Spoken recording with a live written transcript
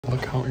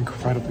Look how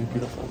incredibly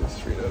beautiful this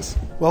street is.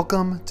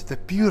 Welcome to the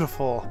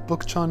beautiful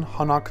Bukchon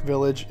Hanok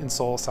Village in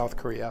Seoul, South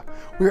Korea.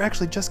 We are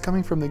actually just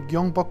coming from the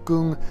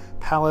Gyeongbokgung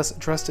Palace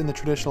dressed in the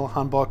traditional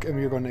hanbok, and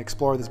we are going to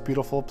explore this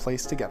beautiful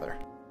place together.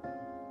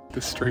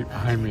 This street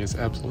behind me is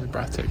absolutely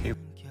breathtaking.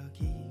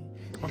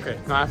 Okay,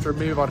 now after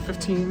maybe about a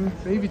 15,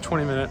 maybe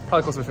 20 minute,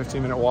 probably close to a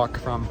 15-minute walk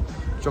from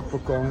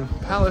Gyeongbokgung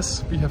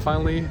Palace, we have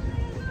finally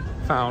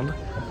found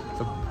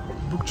the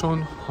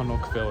Bukchon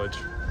Hanok Village.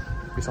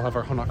 We still have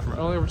our hanok from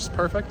earlier, which is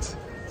perfect. So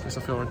I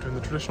still feel we're doing the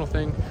traditional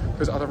thing.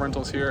 There's other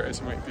rentals here, as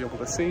you might be able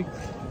to see.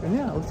 And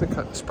yeah, it looks like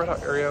a spread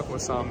out area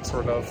with some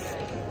sort of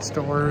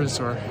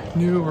stores or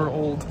new or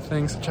old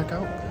things to check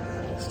out.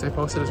 Stay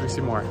posted as we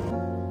see more.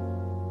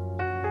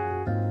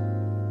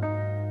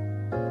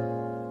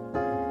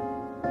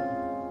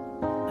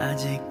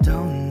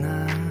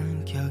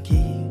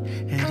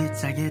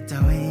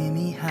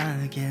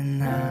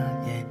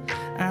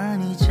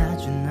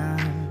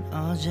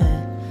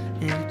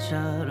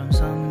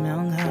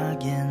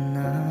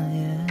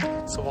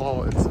 So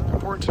while it's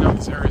important to know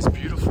this area is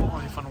beautiful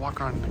and fun to walk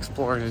around and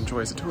explore and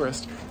enjoy as a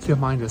tourist, keep in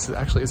mind this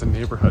actually is a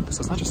neighborhood. So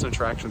it's not just an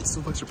attraction, this is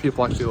a place where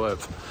people actually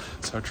live.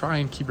 So try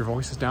and keep your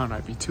voices down,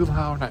 not be too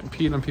loud, not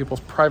impede on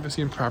people's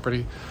privacy and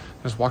property.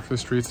 Just walk through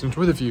the streets,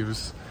 enjoy the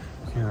views.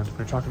 And when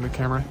you're talking to the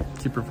camera,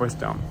 keep your voice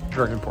down.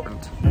 Very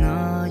important.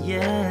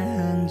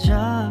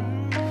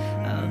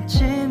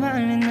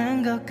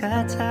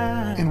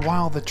 And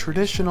while the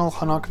traditional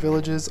hanok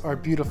villages are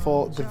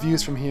beautiful, the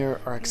views from here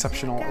are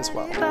exceptional as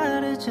well.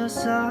 One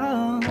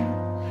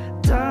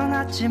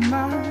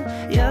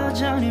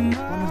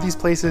of these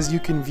places you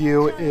can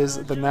view is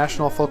the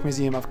National Folk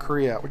Museum of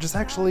Korea, which is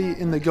actually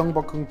in the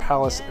Gyeongbokgung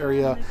Palace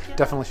area.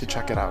 Definitely should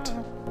check it out.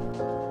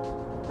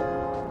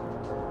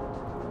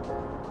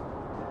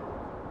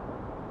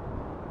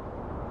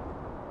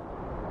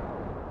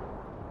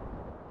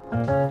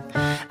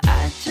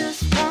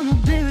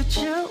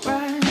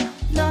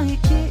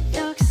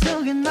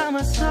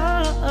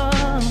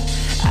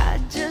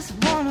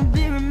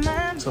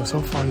 So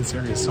far this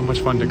area is so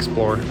much fun to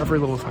explore. Every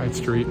little side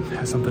street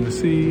has something to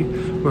see.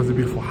 We have a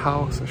beautiful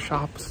house, a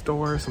shop,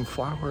 store, some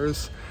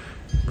flowers.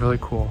 Really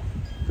cool.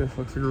 This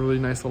looks like a really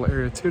nice little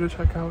area too to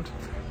check out,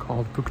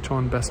 called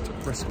Bukchon Best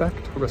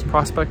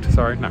Prospect.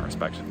 Sorry, not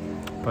respect,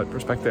 but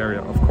respect the area,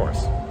 of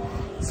course.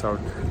 So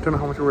don't know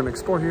how much we're gonna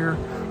explore here.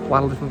 A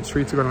lot of different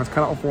streets are going on. It's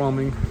kind of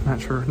overwhelming.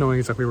 Not sure knowing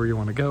exactly where you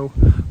want to go,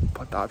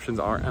 but the options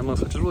are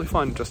endless, which is really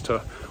fun just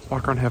to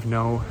walk around and have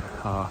no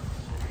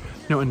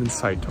end in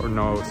sight or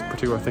no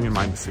particular thing in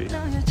mind to see.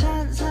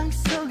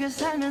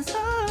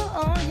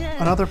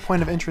 Another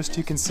point of interest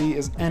you can see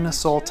is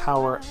Seoul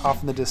Tower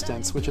off in the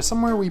distance, which is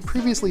somewhere we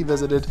previously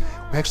visited.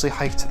 We actually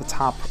hiked to the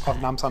top of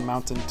Namsan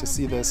Mountain to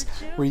see this,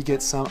 where you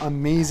get some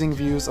amazing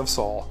views of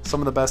Seoul.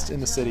 Some of the best in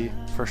the city,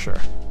 for sure.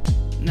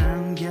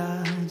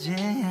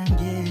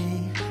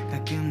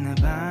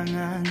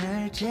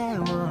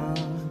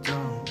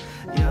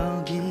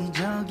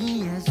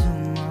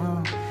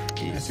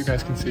 As you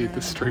guys can see,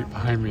 this street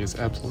behind me is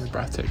absolutely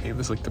breathtaking.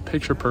 This is like the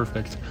picture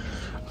perfect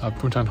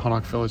Bukchon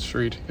Hanok Village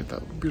street. You get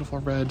that beautiful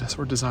red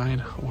sort of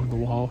design along the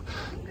wall,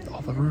 all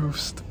the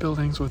roofs, the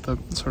buildings with a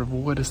sort of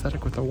wood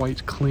aesthetic with a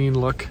white clean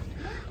look.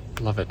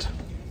 Love it.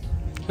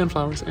 And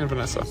flowers and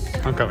Vanessa.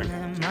 I'm coming.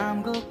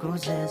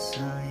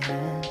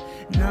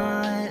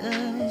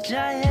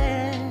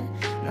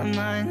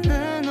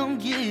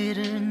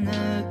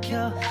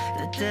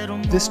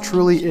 This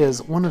truly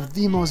is one of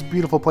the most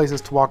beautiful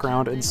places to walk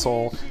around in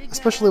Seoul,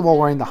 especially while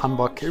wearing the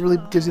hanbok. It really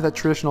gives you that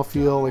traditional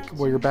feel, like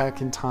where you're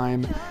back in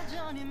time.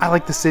 I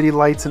like the city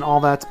lights and all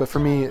that, but for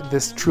me,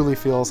 this truly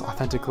feels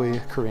authentically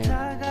Korean.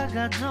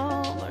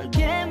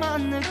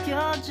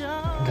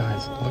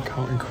 Guys, look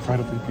how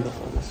incredibly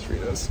beautiful this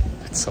street is.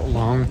 It's so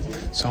long,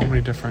 so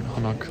many different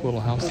hanok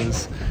little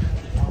houses,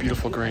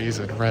 beautiful grays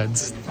and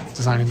reds,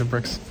 designing the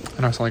bricks.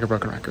 I know I sound like a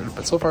broken record,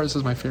 but so far this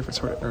is my favorite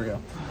sort of area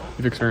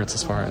we've experienced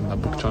this far in the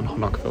Bukchon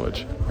Hanok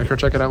Village. Make sure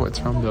to check it out. It's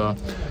from the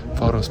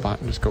photo spot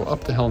and just go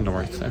up the hill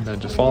north and then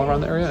just follow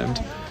around the area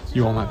and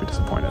you will not be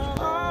disappointed.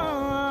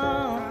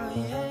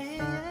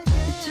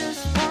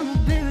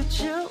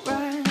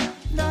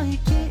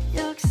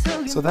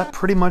 So that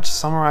pretty much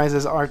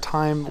summarizes our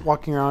time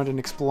walking around and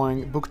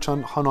exploring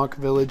Bukchon Hanok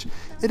Village.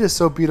 It is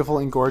so beautiful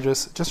and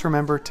gorgeous. Just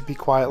remember to be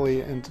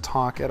quietly and to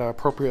talk at an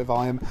appropriate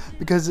volume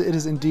because it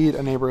is indeed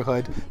a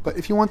neighborhood. But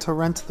if you want to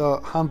rent the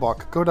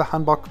hanbok, go to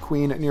Hanbok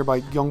Queen nearby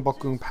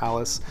Gyeongbokgung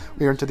Palace.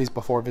 We rented these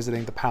before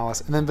visiting the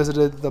palace and then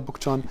visited the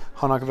Bukchon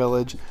Hanok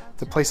Village.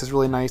 The place is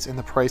really nice and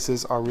the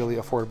prices are really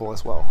affordable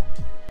as well.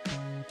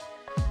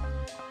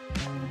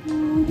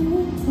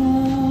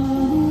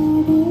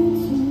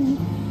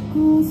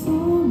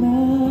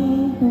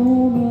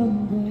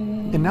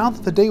 And now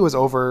that the day was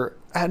over,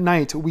 at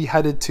night we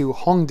headed to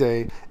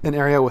Hongdae, an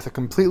area with a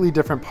completely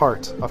different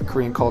part of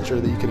Korean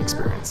culture that you can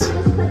experience.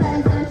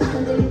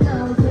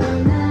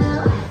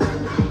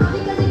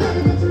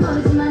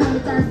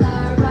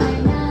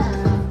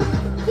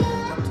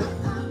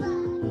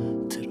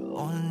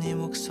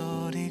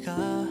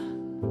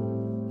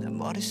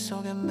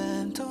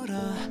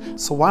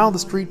 So while the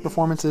street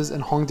performances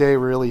in Hongdae are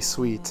really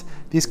sweet,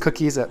 these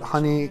cookies at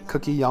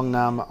Cookie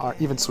Yongnam are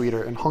even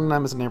sweeter, and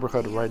Hongnam is a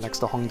neighborhood right next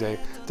to Hongdae.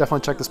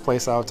 Definitely check this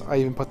place out. I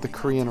even put the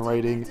Korean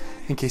writing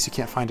in case you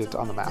can't find it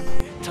on the map.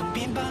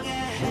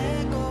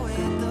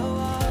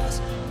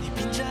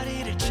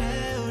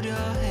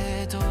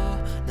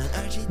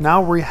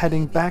 Now we're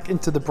heading back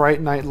into the bright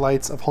night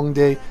lights of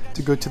Hongdae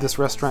to go to this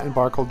restaurant and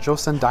bar called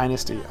Joseon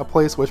Dynasty, a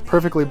place which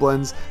perfectly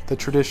blends the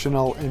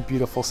traditional and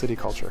beautiful city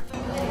culture.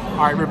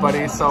 Alright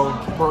everybody, so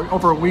we're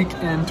over a week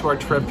into our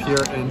trip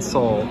here in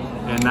Seoul,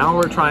 and now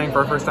we're trying for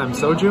our first time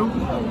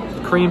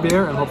soju, Korean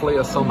beer, and hopefully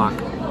a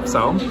somak.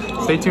 So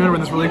stay tuned, we're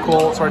in this really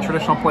cool sort of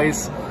traditional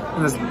place,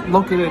 and it's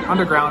located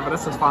underground, but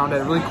this was found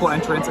at a really cool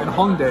entrance in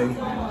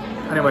Hongdae.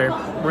 Anyway,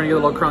 we're gonna get a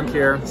little crunk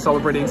here,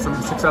 celebrating some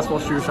successful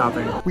shoe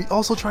shopping. We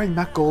also tried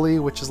makgeolli,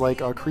 which is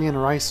like a Korean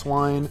rice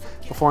wine,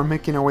 before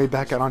making our way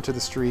back out onto the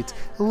street.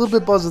 A little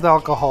bit buzzed with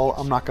alcohol,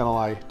 I'm not gonna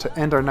lie, to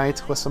end our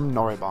night with some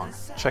noraebang.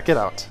 Check it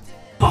out.